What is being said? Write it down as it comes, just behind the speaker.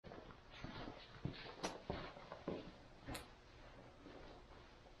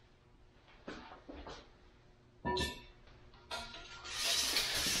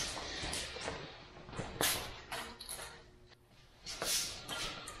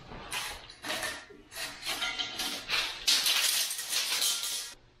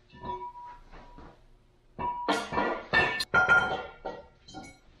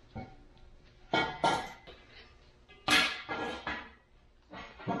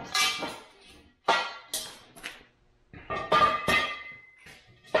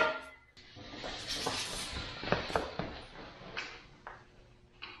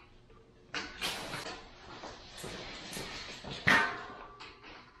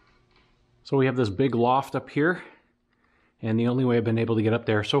So we have this big loft up here, and the only way I've been able to get up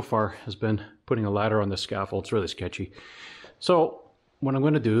there so far has been putting a ladder on the scaffold. It's really sketchy. So what I'm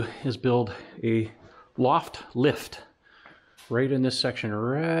going to do is build a loft lift right in this section,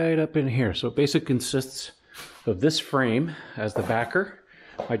 right up in here. So it basically consists of this frame as the backer.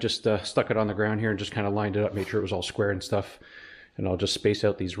 I just stuck it on the ground here and just kind of lined it up, made sure it was all square and stuff. And I'll just space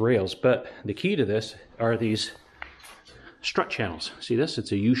out these rails. But the key to this are these strut channels. See this?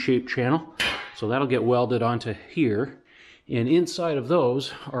 It's a U-shaped channel. So that'll get welded onto here. And inside of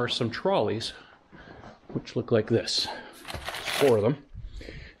those are some trolleys, which look like this. 4 of them.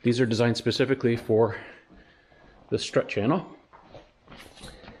 These are designed specifically for the strut channel.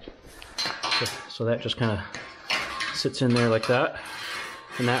 So that just kind of sits in there like that.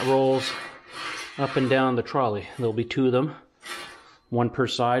 And that rolls up and down the trolley. There'll be 2 of them, 1 per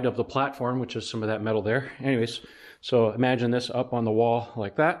side of the platform, which is some of that metal there. Anyways, so imagine this up on the wall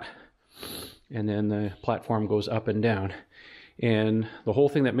like that, and then the platform goes up and down. And the whole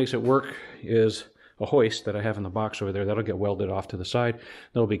thing that makes it work is a hoist that I have in the box over there. That'll get welded off to the side.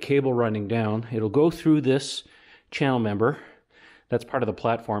 There'll be cable running down. It'll go through this channel member. That's part of the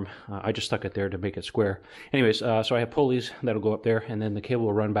platform. I just stuck it there to make it square. Anyways, so I have pulleys that'll go up there, and then the cable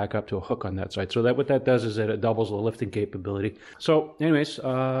will run back up to a hook on that side. So that what that does is that it doubles the lifting capability. So anyways,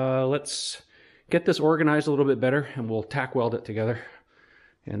 let's get this organized a little bit better, and we'll tack weld it together,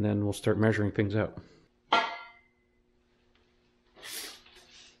 and then we'll start measuring things out.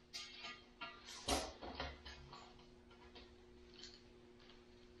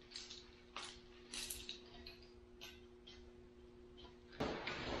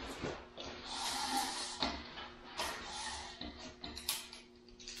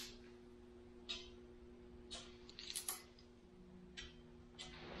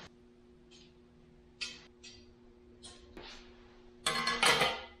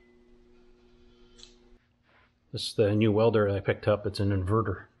 This is the new welder I picked up. It's an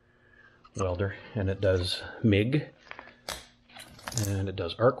inverter welder, and it does MIG, and it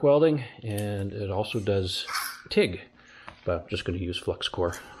does arc welding, and it also does TIG. But I'm just going to use flux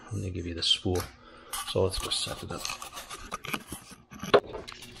core when they give you this spool. So let's just set it up.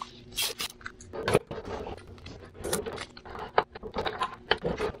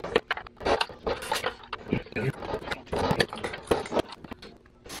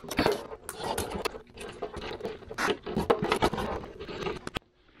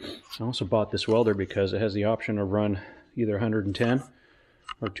 I also bought this welder because it has the option to run either 110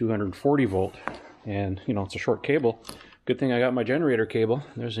 or 240 volt, and you know, it's a short cable. Good thing I got my generator cable.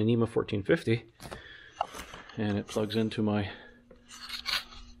 There's an NEMA 1450, and it plugs into my,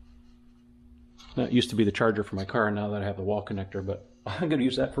 that used to be the charger for my car, now that I have the wall connector, but I'm going to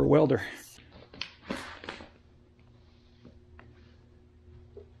use that for a welder.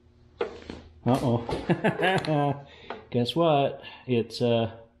 Uh-oh. Guess what? It's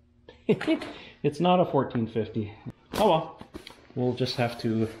it's not a 1450. Oh well, we'll just have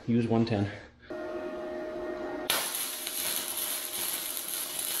to use 110.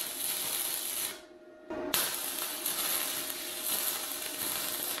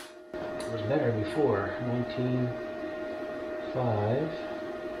 It was better before. 19.5.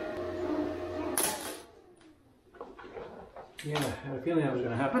 Yeah, I had a feeling that was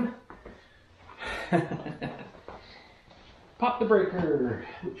going to happen. Pop the breaker.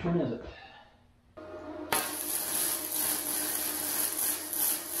 Which one is it?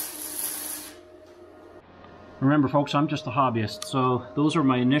 Remember folks, I'm just a hobbyist, so those are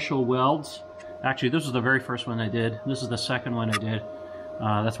my initial welds. Actually, this was the very first one I did. This is the second one I did.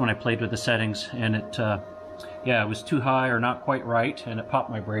 That's when I played with the settings, and it, yeah, it was too high or not quite right, and it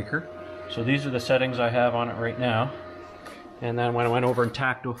popped my breaker. So these are the settings I have on it right now. And then when I went over and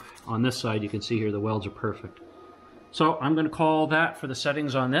tacked on this side, you can see here the welds are perfect. So I'm going to call that for the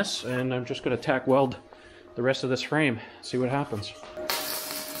settings on this, and I'm just going to tack weld the rest of this frame, see what happens.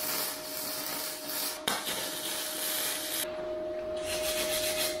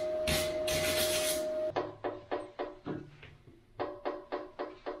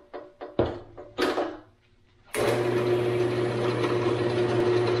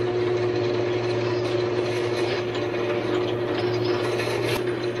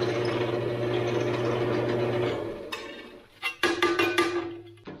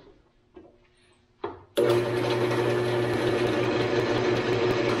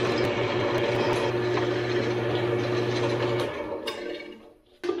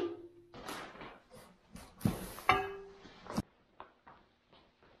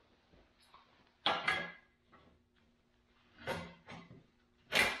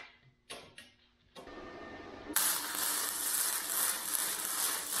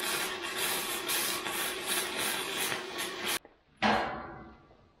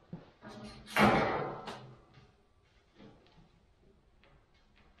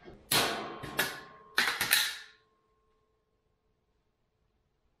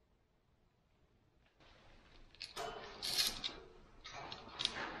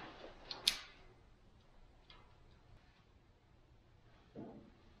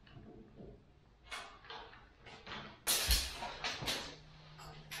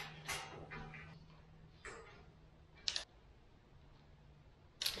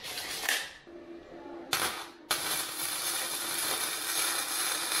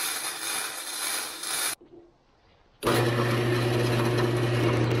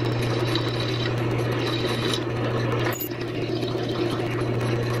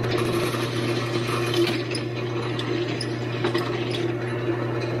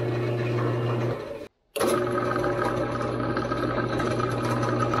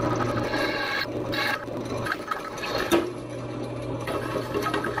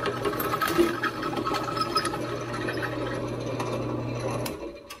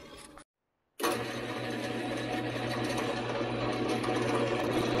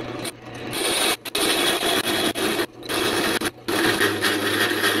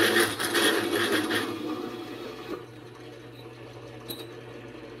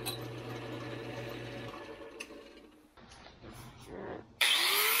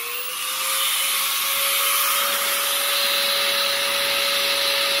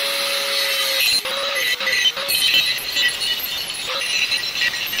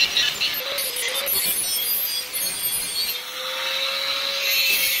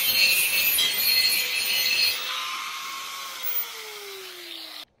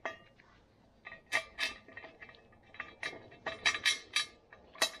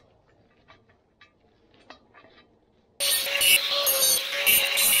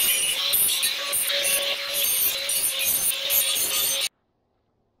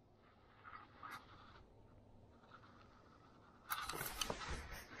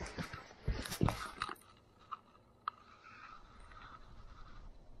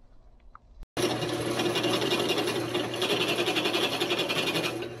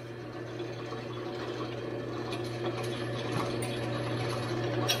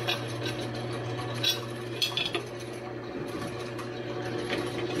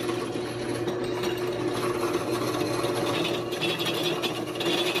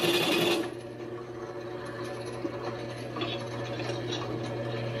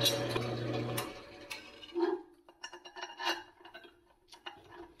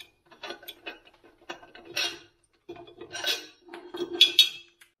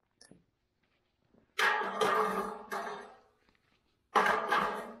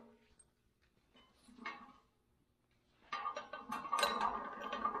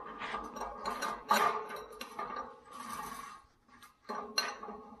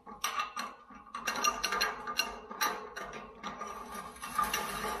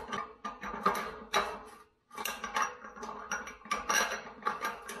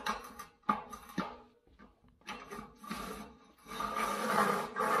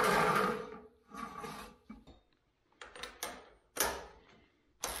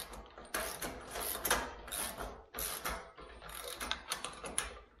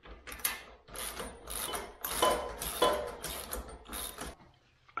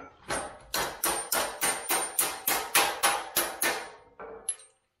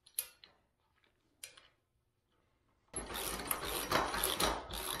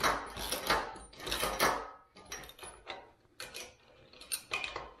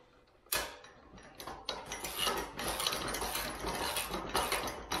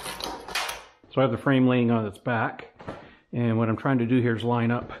 So I have the frame laying on its back, and what I'm trying to do here is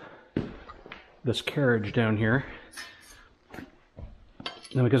line up this carriage down here.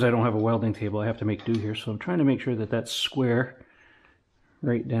 Now because I don't have a welding table, I have to make do here, so I'm trying to make sure that that's square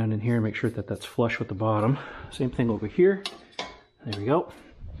right down in here, make sure that that's flush with the bottom. Same thing over here. There we go.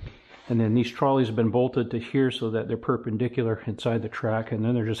 And then these trolleys have been bolted to here so that they're perpendicular inside the track, and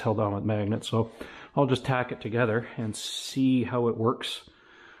then they're just held on with magnets. So I'll just tack it together and see how it works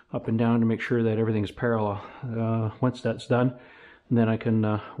up and down to make sure that everything's parallel. Once that's done, then I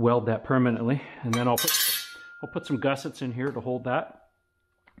can weld that permanently, and then I'll put some gussets in here to hold that.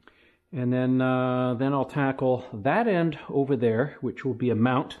 And then I'll tackle that end over there, which will be a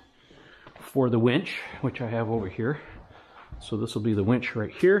mount for the winch, which I have over here. So this will be the winch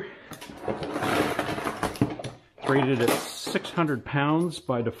right here. It's rated at 600 pounds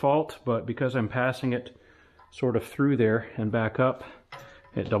by default, but because I'm passing it sort of through there and back up,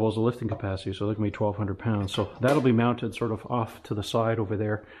 it doubles the lifting capacity, so look at me, 1,200 pounds. So that'll be mounted sort of off to the side over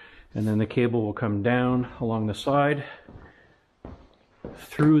there, and then the cable will come down along the side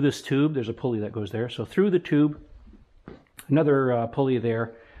through this tube. There's a pulley that goes there, so through the tube, another pulley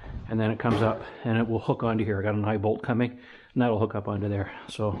there, and then it comes up and it will hook onto here. I got an eye bolt coming, and that'll hook up onto there.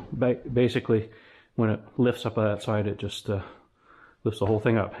 So basically, when it lifts up on that side, it just lifts the whole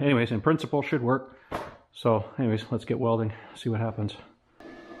thing up. Anyways, in principle, should work. So anyways, let's get welding, see what happens.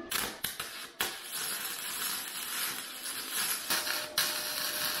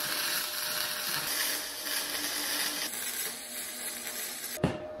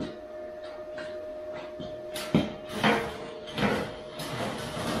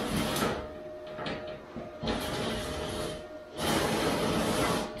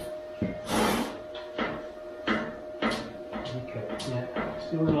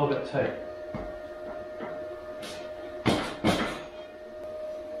 Still a little bit tight. I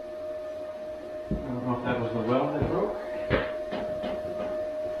don't know if that was the weld that broke.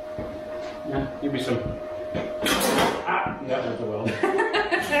 Yeah, give me some. Ah, that was the weld.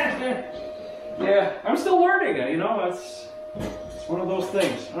 Yeah, I'm still learning it, you know, it's one of those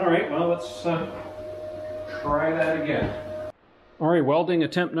things. All right, well, let's try that again. All right, welding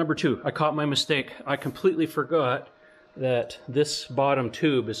attempt number 2. I caught my mistake. I completely forgot that this bottom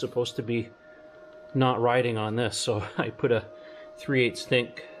tube is supposed to be not riding on this, so I put a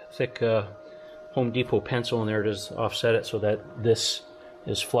 3/8 thick Home Depot pencil in there to offset it so that this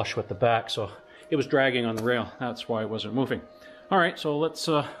is flush with the back. So it was dragging on the rail. That's why it wasn't moving. All right, so let's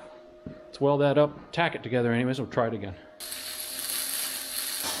weld that up, tack it together anyways. We'll try it again.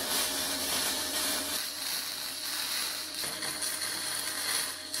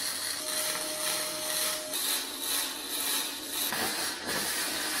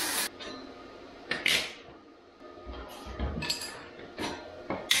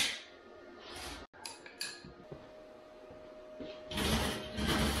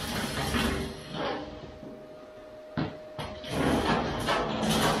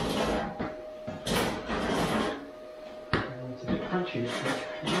 Crunchy,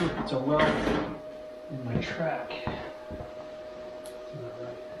 I wonder if it's a weld in my track.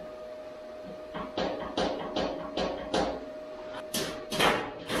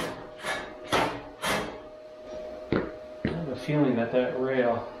 I have a feeling that that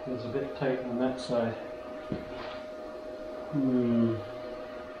rail is a bit tight on that side.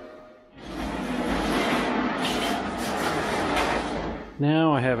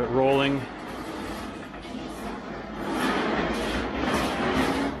 Now I have it rolling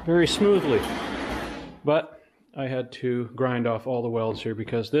very smoothly, but I had to grind off all the welds here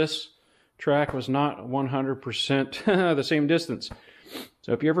because this track was not 100% the same distance.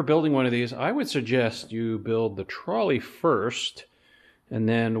 So if you're ever building one of these, I would suggest you build the trolley first and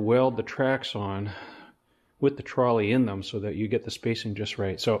then weld the tracks on with the trolley in them so that you get the spacing just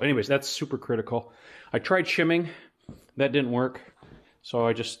right. So anyways, that's super critical. I tried shimming, that didn't work, so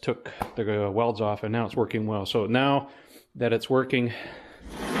I just took the welds off and now it's working well. So now that it's working,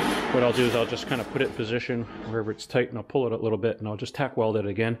 what I'll do is I'll just kind of put it in position wherever it's tight, and I'll pull it a little bit, and I'll just tack weld it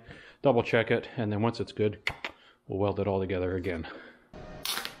again, double check it, and then once it's good, we'll weld it all together again.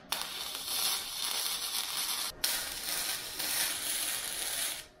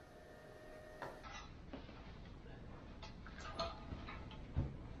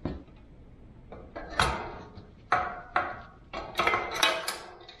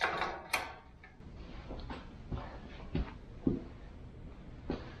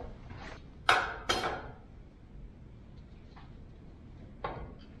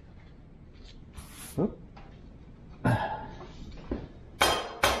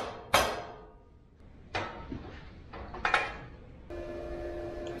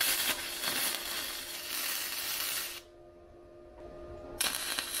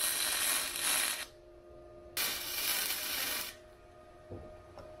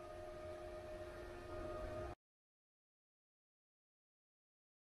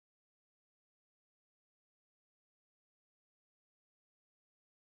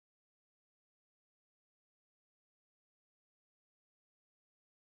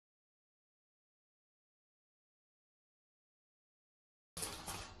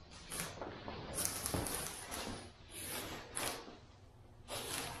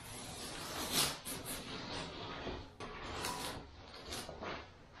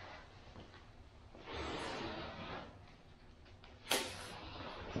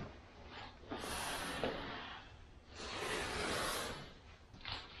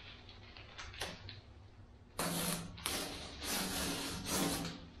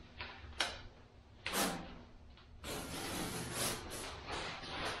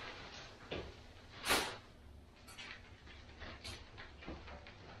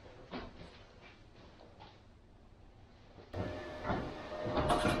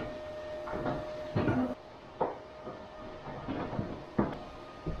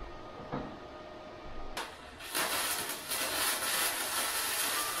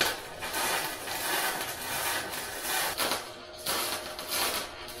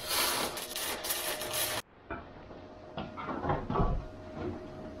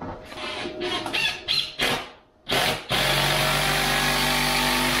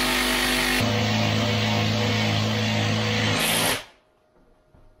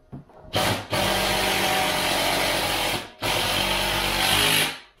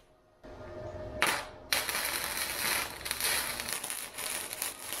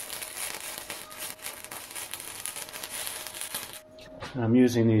 I'm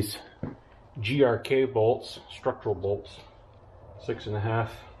using these GRK bolts, structural bolts, 6.5, I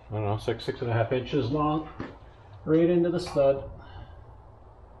don't know, 6.5 inches long, right into the stud.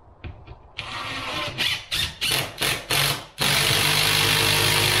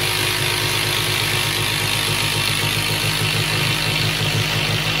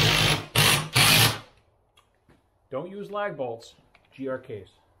 Don't use lag bolts, GRKs.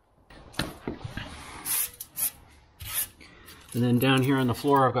 And then down here on the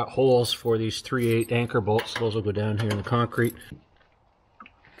floor I've got holes for these 3/8 anchor bolts. Those will go down here in the concrete.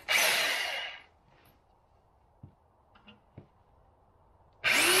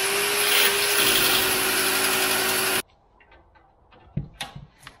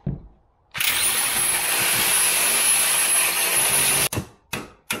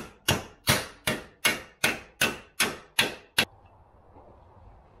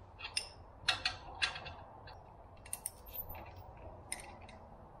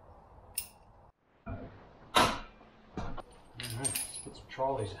 Put some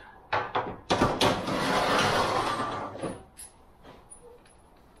trolleys in.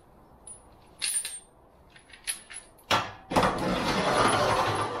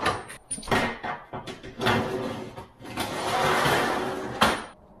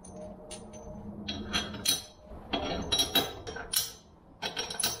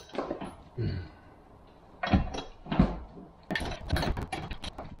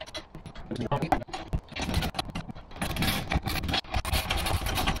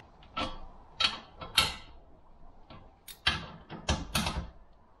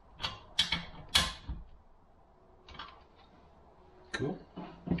 Cool.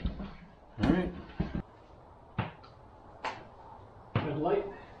 Alright. Good light.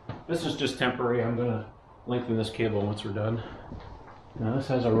 This is just temporary. I'm going to lengthen this cable once we're done. Now this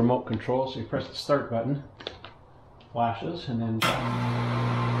has a remote control, so you press the start button, flashes, and then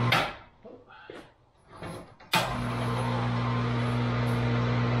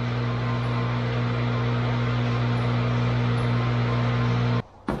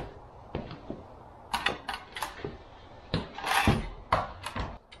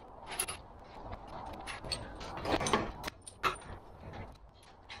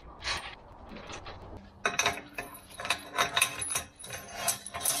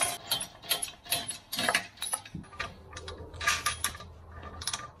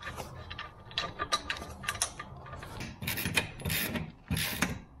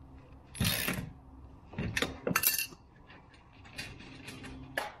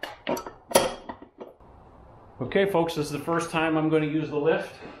okay folks, this is the first time I'm going to use the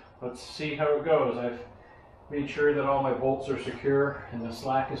lift. Let's see how it goes. I've made sure that all my bolts are secure and the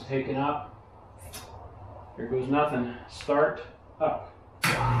slack is taken up. Here goes nothing. Start up.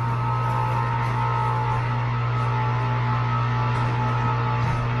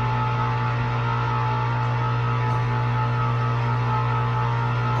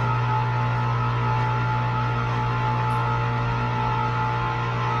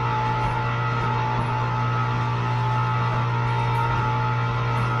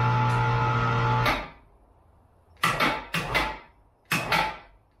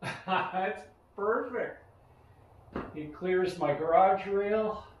 That's perfect. It clears my garage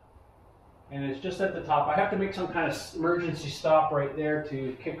rail and it's just at the top. I have to make some kind of emergency stop right there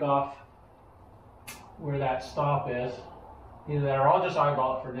to kick off where that stop is. Either that or I'll just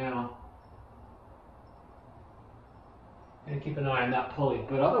eyeball it for now. And keep an eye on that pulley.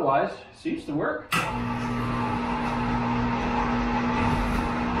 But otherwise, it seems to work.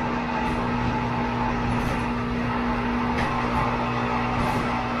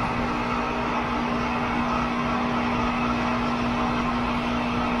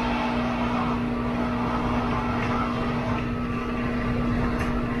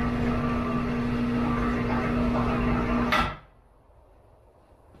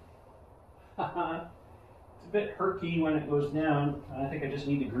 It's a bit herky when it goes down. I think I just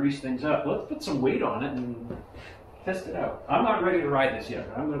need to grease things up. Let's put some weight on it and test it out. I'm not ready to ride this yet,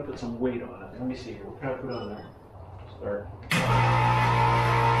 but I'm going to put some weight on it. Let me see here. What can I put on there? Start.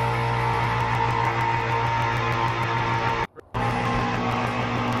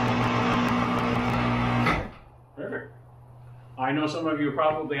 Perfect. I know some of you are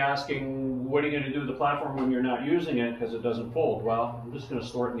probably asking, what are you going to do with the platform when you're not using it because it doesn't fold? Well, I'm just going to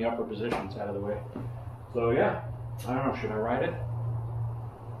store it in the upper positions out of the way. So yeah, I don't know, should I ride it?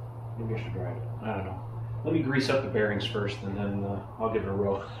 Maybe I should ride it. I don't know. Let me grease up the bearings first and then I'll give it a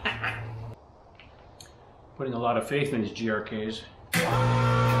roll. Putting a lot of faith in these GRKs.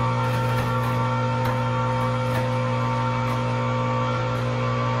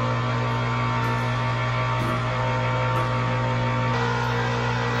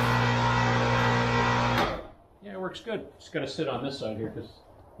 works good. It's got to sit on this side here because,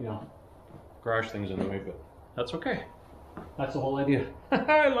 you know, garage thing's in the way, but that's okay. That's the whole idea.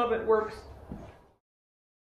 I love it. It works.